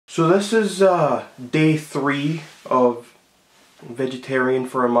So this is day 3 of vegetarian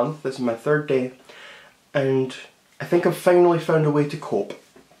for a month. This is my 3rd day, and I think I've finally found a way to cope.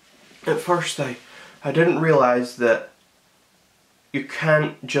 At first I didn't realise that you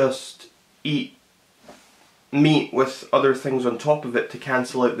can't just eat meat with other things on top of it to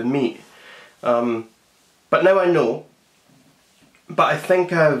cancel out the meat. But now I know. But I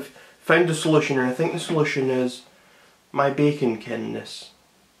think I've found a solution, and I think the solution is my bacon-kinness.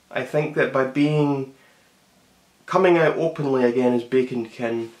 I think that by coming out openly again as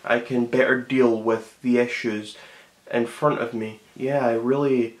bacon-kin, I can better deal with the issues in front of me. Yeah, I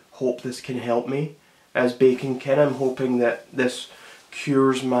really hope this can help me as bacon-kin. I'm hoping that this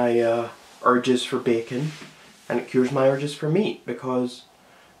cures my urges for bacon, and it cures my urges for meat, because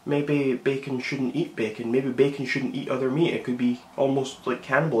maybe bacon shouldn't eat bacon. Maybe bacon shouldn't eat other meat. It could be almost like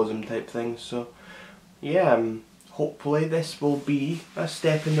cannibalism type thing. So yeah, hopefully this will be a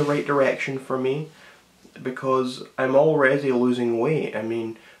step in the right direction for me, because I'm already losing weight. I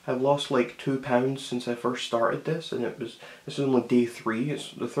mean, I've lost like 2 pounds since I first started this, and this is only day 3.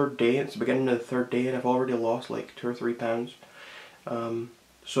 It's the 3rd day. It's the beginning of the 3rd day, and I've already lost like 2 or 3 pounds.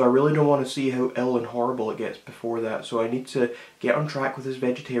 So I really don't want to see how ill and horrible it gets before that. So I need to get on track with this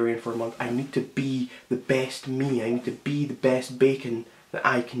vegetarian for a month. I need to be the best me. I need to be the best bacon that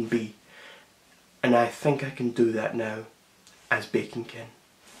I can be. And I think I can do that now as bacon-kin.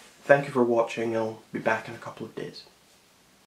 Thank you for watching. I'll be back in a couple of days.